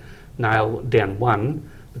could nail down one,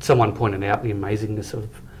 but someone pointed out the amazingness of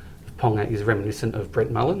Ponga is reminiscent of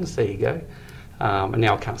Brett Mullins. There you go. And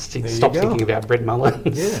now I can't stop thinking about Brett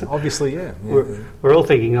Mullins. Yeah, obviously, yeah. We're all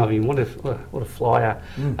thinking of him. What a flyer.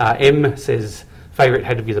 M says favourite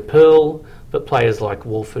had to be the Pearl, but players like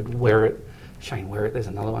Walford, Werrett, Shane Werrett, there's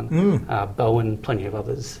another one. Bowen, plenty of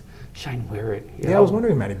others. Shane Werrett. Yeah, I was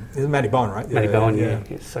wondering, Matty Bowen, right? Matty Bowen, yeah,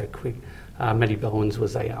 so quick. Matty Bowens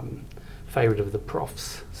was a favourite of the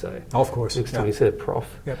Profs. So of course. Next time he said Prof.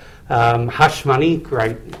 Yep. Hush Money,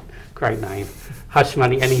 great name. Hush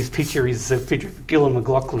Money, and his picture is a picture of Gillan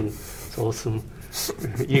McLaughlin. It's awesome.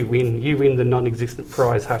 You win the non-existent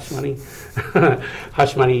prize, Hush Money.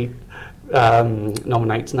 Hush Money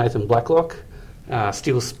nominates Nathan Blacklock.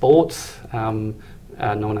 Steel Sports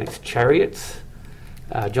nominates Chariots.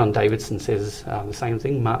 John Davidson says the same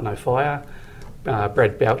thing. Martin O'Fire.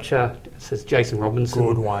 Brad Boucher says Jason Robinson.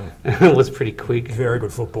 Good one. Was pretty quick. Very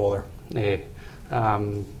good footballer. Yeah.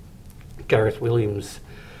 Gareth Williams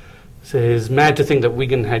says, mad to think that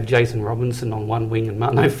Wigan had Jason Robinson on one wing and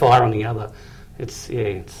Martin O'Fire on the other. It's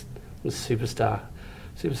a superstar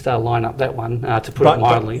lineup, that one, to put it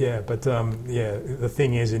mildly. The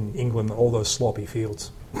thing is, in England, all those sloppy fields.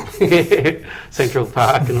 Central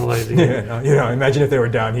Park and all those. Imagine if they were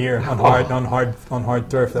down here on hard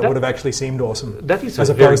turf. That would have actually seemed awesome. That is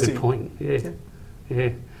a very good point. Yeah.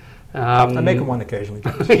 I make them one occasionally.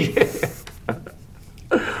 Yeah.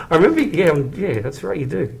 I remember. Yeah, that's right. You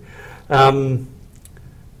do. Where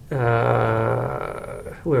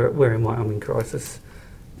am I? I'm in crisis.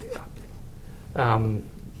 Brad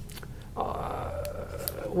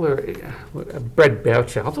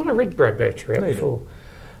Boucher. I thought I read Brad Boucher out before.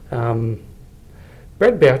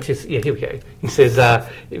 Brad Boucher, here we go. He says,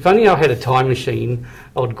 if only I had a time machine,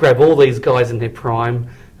 I would grab all these guys in their prime,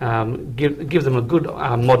 give them a good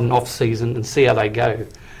modern off-season and see how they go.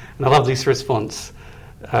 And I love this response.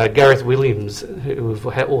 Gareth Williams, who we've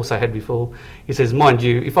also had before, he says, mind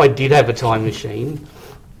you, if I did have a time machine,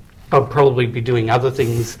 I'd probably be doing other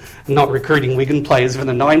things, not recruiting Wigan players from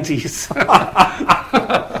the 90s.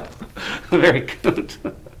 Very good.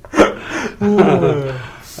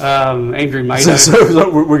 Andrew Mader.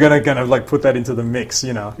 So we're going to kind of like put that into the mix,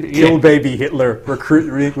 Kill baby Hitler,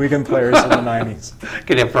 recruit Wigan players in the 90s.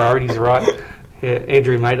 Get our priorities right. Yeah,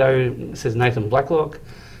 Andrew Mado says Nathan Blacklock.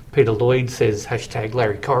 Peter Lloyd says hashtag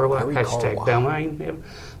Larry Corowa, hashtag Balmain. Yep.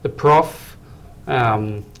 The Prof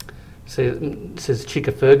says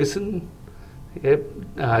Chicka Ferguson. Yep.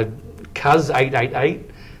 Cuz888.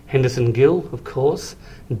 Henderson Gill, of course.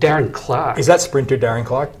 Darren Clark. Is that sprinter Darren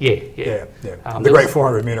Clark? Yeah. The great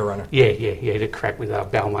 400 metre runner. Yeah, to crack with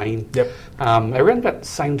Balmain. Yep. Around about the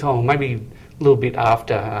same time, maybe a little bit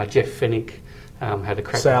after, Jeff Fennick had a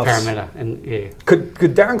crack with Parramatta. And yeah. Could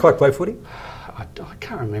Darren Clark play footy? I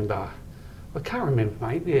can't remember.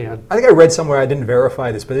 Mate. Yeah. I think I read somewhere, I didn't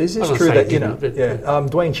verify this, but is this true that,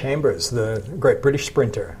 Dwayne Chambers, the great British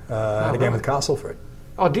sprinter, had a game with Castleford.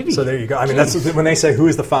 Oh, did he? So there you go. I mean, that's when they say who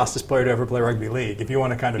is the fastest player to ever play rugby league. If you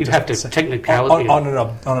want to kind of you'd have to technicality on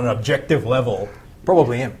an objective level,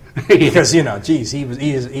 probably him, because I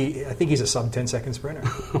think he's a sub 10 second sprinter.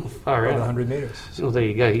 Far out. 100 metres. Well, there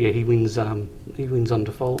you go. Yeah, he wins. He wins on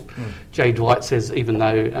default. Jay Dwight says even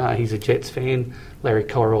though he's a Jets fan, Larry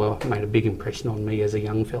Corowa made a big impression on me as a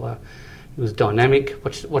young fella. He was dynamic.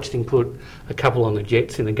 Watched him put a couple on the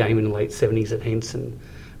Jets in a game in the late 70s at Henson.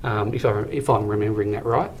 If I'm remembering that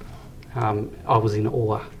right, I was in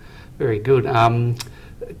awe. Very good.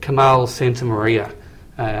 Kamal Santamaria,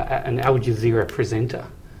 an Al Jazeera presenter.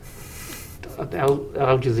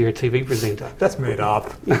 Al Jazeera TV presenter. That's made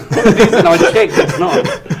up. I checked, it's not.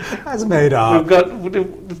 That's made up.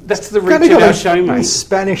 That's the reach of our show, mate.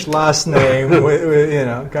 Spanish last name,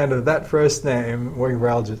 with, kind of that first name. All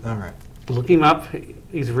right. Look him up.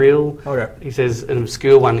 He's real. Okay. He says an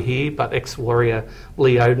obscure one here, but ex-warrior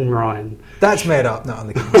Lee Odenryan. That's made up. No, I'm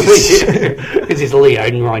the kidding. This is Lee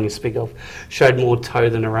Odenryan you speak of. Showed more toe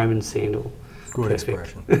than a Roman sandal. Good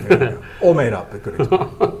expression. All made up, but good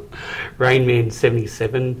expression. Rainman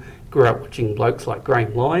 77 grew up watching blokes like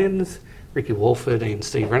Graham Lyons, Ricky Walford, and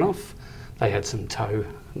Steve Renoff. They had a few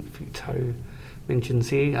toe mentions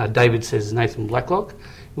here. David says Nathan Blacklock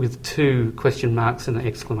with 2 question marks and an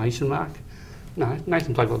exclamation mark. No,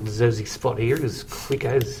 Nathan Blacklock deserves his spot here. As quick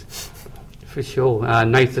as, for sure.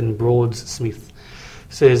 Nathan Broadsmith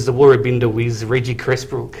says the Warrabinda whiz Reggie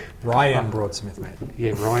Cressbrook. Ryan Broadsmith, mate.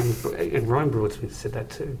 Yeah, Ryan Broadsmith said that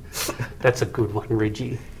too. That's a good one,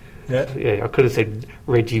 Reggie. Yeah, I could have said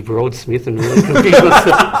Reggie Broadsmith and really confused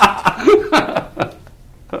myself.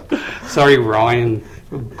 Sorry, Ryan.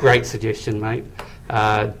 Great suggestion, mate.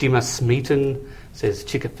 Dimma Smeaton says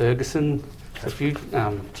Chicka Ferguson. A few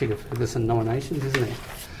Chicka Ferguson nominations, isn't there?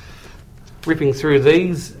 Ripping through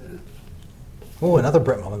these. Oh, another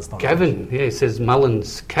Brett Mullins nomination. Gavin, says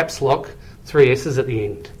Mullins, caps lock, 3 S's at the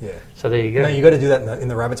end. Yeah. So there you go. No, you got to do that in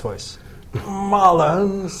the rabbit's voice.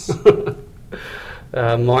 Mullins.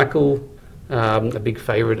 Michael, a big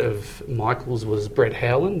favourite of Michael's was Brett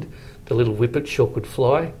Howland, the little whippet, sure could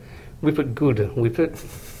fly. Whippet good, whippet.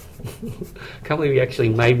 Can't believe you actually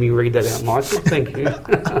made me read that out, Michael. Thank you.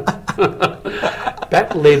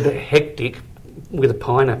 Bat-led hectic with a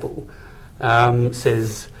pineapple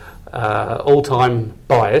says all-time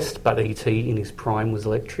biased, but ET in his prime was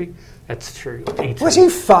electric. That's true. ET. Was he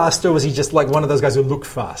fast, or was he just like one of those guys who looked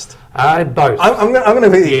fast? Both. I'm going to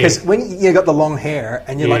be, because when you got the long hair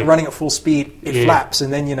and you're like running at full speed, it flaps,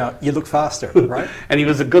 and then you look faster, right? And he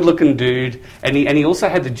was a good-looking dude, and he also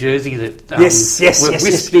had the jersey that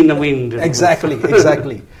whisked in the wind. Exactly.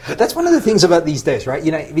 That's one of the things about these days, right?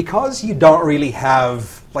 Because you don't really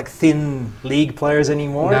have like thin league players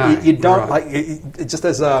anymore. No, you don't right. just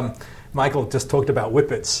as Michael just talked about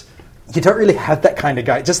whippets. You don't really have that kind of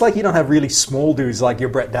guy. Just like you don't have really small dudes like your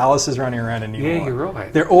Brett Dallases running around anymore. Yeah, you're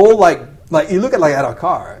right. They're all like you look at like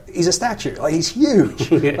Addo-Carr. He's a statue. Like he's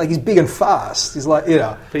huge. Like he's big and fast. He's like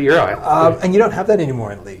But you're right. And you don't have that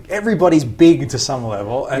anymore in the league. Everybody's big to some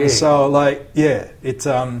level, and so it's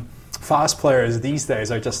fast players these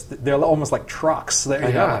days are they're almost like trucks. They're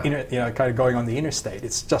kind of going on the interstate.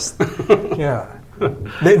 It's just they're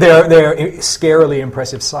scarily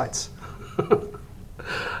impressive sights.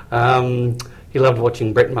 He loved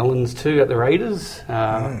watching Brett Mullins too at the Raiders.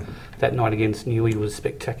 That night against Newey was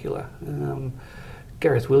spectacular.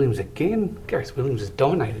 Gareth Williams again. Gareth Williams has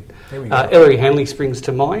dominated. Ellery Hanley springs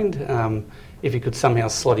to mind. If you could somehow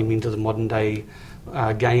slot him into the modern day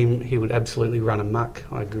game, he would absolutely run amok.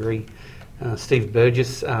 I agree. Steve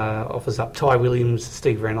Burgess offers up Ty Williams,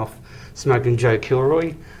 Steve Renoff, Smoking Joe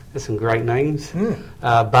Kilroy. There's some great names.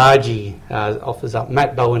 Bargy offers up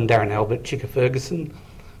Matt Bowen, Darren Albert, Chicka Ferguson.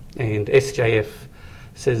 And SJF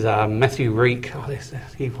says Matthew Reek.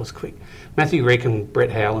 He was quick. Matthew Reek and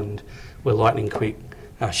Brett Howland were lightning quick.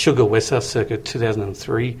 Sugar Wesser, circa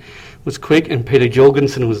 2003, was quick, and Peter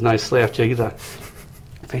Jorgensen was no slouch either.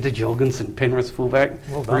 Peter Jorgensen, Penrith fullback,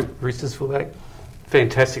 well done. Roosters fullback.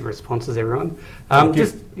 fantastic responses, everyone.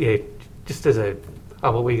 Just as a...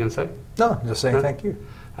 Oh, what were you going to say? No, I'm just saying thank you.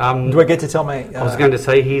 Do I get to tell my... I was going to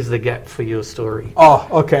say, here's the gap for your story. Oh,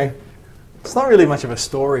 okay. It's not really much of a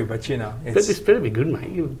story, but, you know... But this better be good, mate.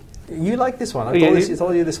 You like this one. I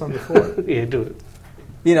told you this one before. Yeah, do it.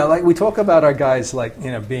 You know, like we talk about our guys, like,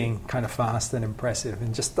 you know, being kind of fast and impressive,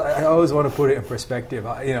 and just I always want to put it in perspective.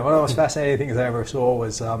 You know, one of the most fascinating things I ever saw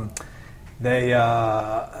was they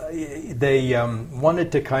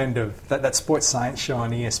wanted to kind of that sports science show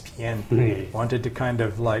on ESPN wanted to kind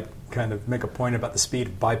of make a point about the speed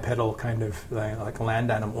of bipedal kind of like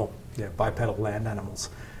bipedal land animals.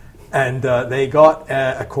 And they got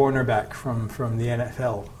a cornerback from the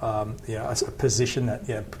NFL, a position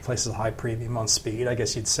that places a high premium on speed. I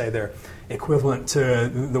guess you'd say they're equivalent to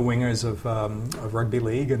the wingers of rugby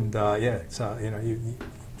league. And so you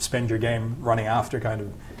spend your game running after kind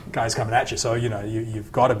of guys coming at you. So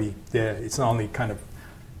you've got to be there. It's not only kind of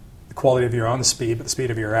the quality of your own speed, but the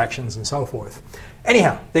speed of your actions and so forth.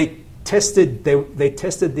 Anyhow, they tested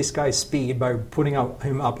this guy's speed by putting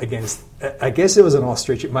him up against, I guess it was an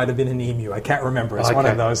ostrich, it might have been an emu, I can't remember, it's one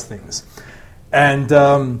of those things. And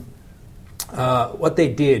what they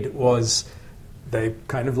did was they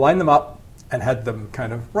kind of lined them up and had them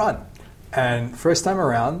kind of run. And first time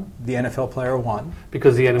around, the NFL player won.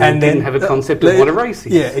 Because the animal didn't have a concept of what a race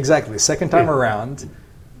is. Yeah, exactly. Second time around,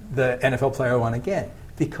 the NFL player won again.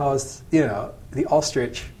 Because, the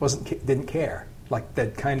ostrich didn't care. Like,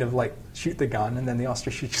 they'd kind of shoot the gun, and then the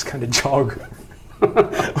ostrich would just kind of jog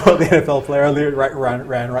while the NFL player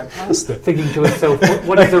ran right past it. Thinking to itself,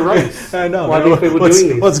 what is a race? I know. Why are people doing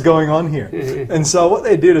this? What's going on here? And so what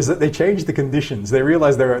they did is that they changed the conditions. They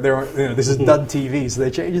realized this is dud TV, so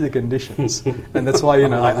they changed the conditions. And that's why,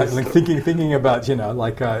 I'm thinking about,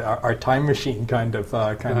 our time machine kind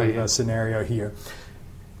of scenario here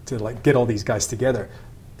to get all these guys together.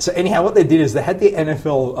 So anyhow, what they did is they had the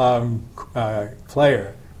NFL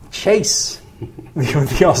player chase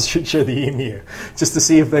the ostrich or the emu just to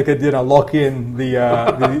see if they could, lock in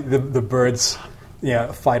the bird's,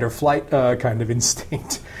 fight or flight kind of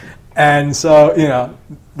instinct. And so,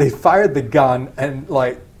 they fired the gun and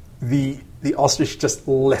the ostrich just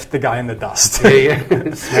left the guy in the dust.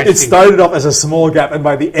 It started off as a small gap, and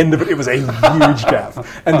by the end of it, it was a huge gap.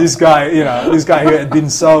 And this guy who had been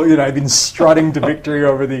had been strutting to victory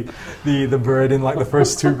over the bird in the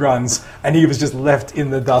first two runs, and he was just left in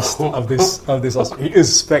the dust of this ostrich. It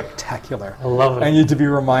was spectacular. I love it. And you to be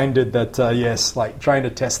reminded that trying to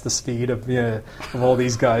test the speed of all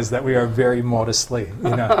these guys, that we are very modestly,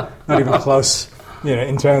 not even close.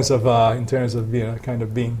 In terms of kind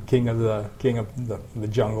of being king of the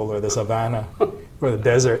jungle or the savannah or the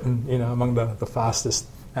desert, and among the fastest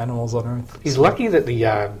animals on earth. He's lucky that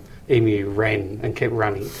the emu ran and kept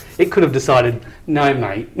running. It could have decided, no,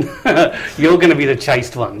 mate, you're going to be the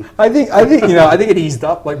chased one. I think it eased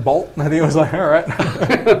up like Bolt. I think it was like, all right,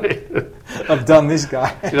 I've done this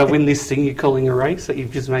guy. Did I win this thing you're calling a race that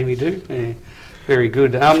you've just made me do? Yeah. Very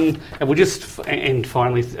good. And we'll just end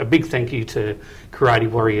finally a big thank you to Karate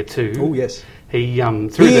Warrior 2. Oh yes, he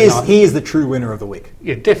is the true winner of the week.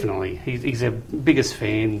 Yeah, definitely. He's our biggest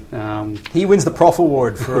fan. He wins the Prof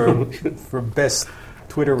Award for best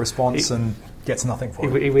Twitter response and gets nothing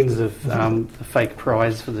for it. He wins the fake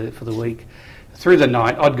prize for the week. Through the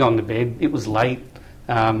night, I'd gone to bed. It was late.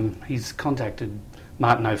 He's contacted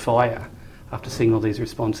Martin O'Fire after seeing all these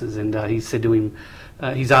responses, and he said to him.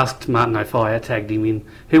 He's asked Martin O'Fire, tagged him in,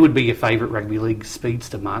 who would be your favourite rugby league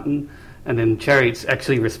speedster, Martin? And then Chariots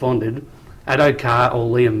actually responded, Addo-Carr or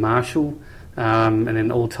Liam Marshall, and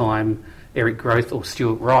then all-time Eric Groth or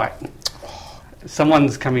Stuart Wright. Someone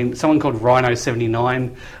called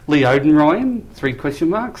Rhino79, Lee Odenryan, 3 question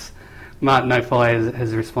marks. Martin O'Fire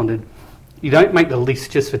has responded, you don't make the list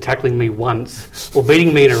just for tackling me once or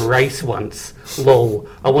beating me in a race once. Lol,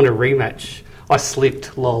 I want a rematch. I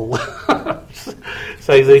slipped, lol.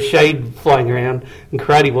 So there's a shade flying around, and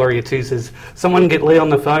Karate Warrior 2 says, someone get Lee on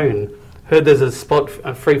the phone. Heard there's a spot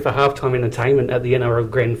free for halftime entertainment at the NRL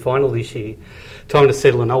Grand Final this year. Time to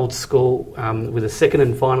settle an old score with a second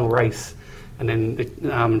and final race. And then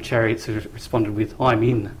the Chariots have responded with, I'm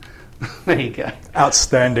in. There you go.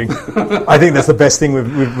 Outstanding. I think that's the best thing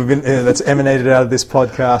we've been that's emanated out of this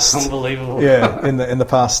podcast. Unbelievable. Yeah, in the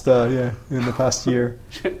past year.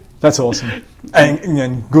 That's awesome,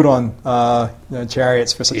 and good on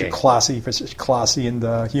Chariots for such classy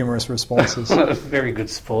and humorous responses. Very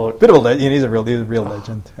good sport. Bit of a legend. He's a real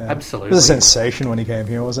legend. Yeah. Absolutely, he was a sensation when he came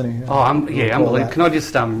here, wasn't he? Oh, unbelievable. Can I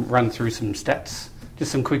just run through some stats?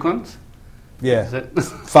 Just some quick ones. Yeah,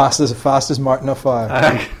 fast as Martin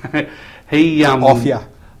O'Fire. He off ya.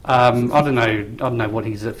 I don't know what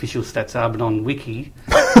his official stats are, but on Wiki.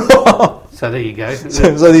 So there you go.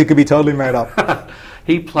 So you could be totally made up.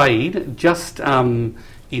 He played just in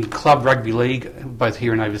club rugby league, both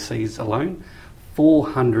here and overseas alone,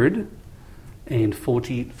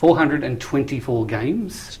 424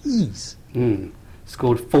 games. Jeez.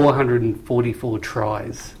 Scored 444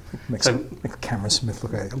 tries. Makes Cameron Smith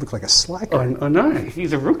look like a slacker. I know.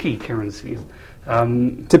 He's a rookie, Cameron Smith.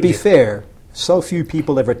 To be fair, so few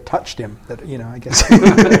people ever touched him that, I guess...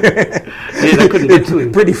 they couldn't get to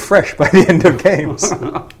him. Pretty fresh by the end of games.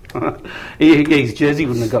 His jersey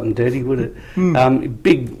wouldn't have gotten dirty, would it?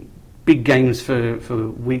 Big games for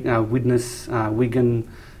Widnes, Wigan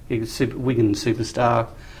Superstar,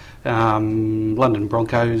 London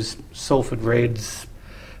Broncos, Salford Reds,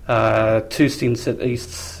 2 stints at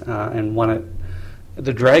Easts, and one at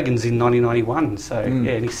the Dragons in 1991. So,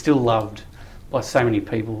 and he's still loved by so many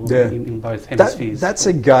people in both hemispheres. That's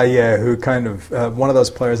a guy, who kind of one of those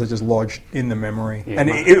players that just lodged in the memory. Yeah, and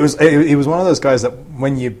it was one of those guys that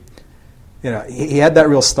when he had that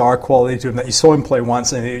real star quality to him that you saw him play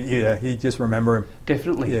once and you just remember him.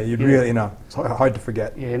 Definitely. Yeah, you'd really, it's hard to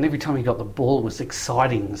forget. Yeah, and every time he got the ball, it was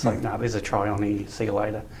exciting. It's like, there's a try on here. See you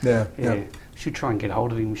later. Yeah. Should try and get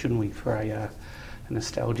hold of him, shouldn't we, for a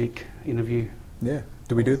nostalgic interview? Yeah.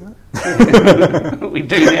 Do we do that? We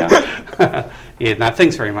do now.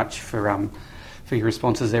 Thanks very much for your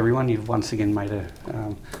responses, everyone. You've once again made a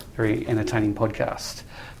very entertaining podcast.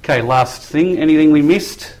 Okay, last thing. Anything we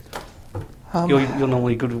missed? You're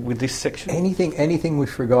normally good with this section. Anything we've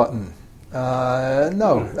forgotten?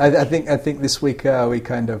 No. I think this week we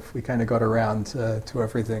kind of got around to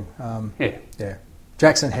everything. Yeah.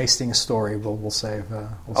 Jackson Hastings' story we'll save for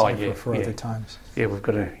other times. Yeah, we've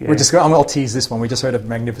got to. Yeah. I'll tease this one. We just heard a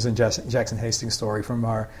magnificent Jackson Hastings story from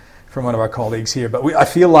one of our colleagues here. But I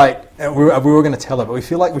feel like we were going to tell it, but we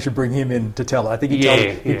feel like we should bring him in to tell it. I think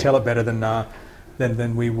he'd tell it better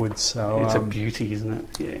than we would. So it's a beauty, isn't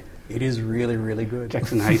it? Yeah. It is really, really good.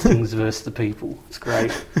 Jackson Hastings versus the people. It's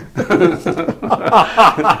great.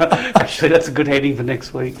 Actually, that's a good heading for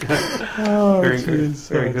next week. Very good.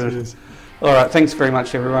 Very good. Geez. All right, thanks very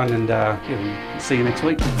much, everyone, and see you next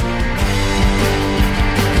week.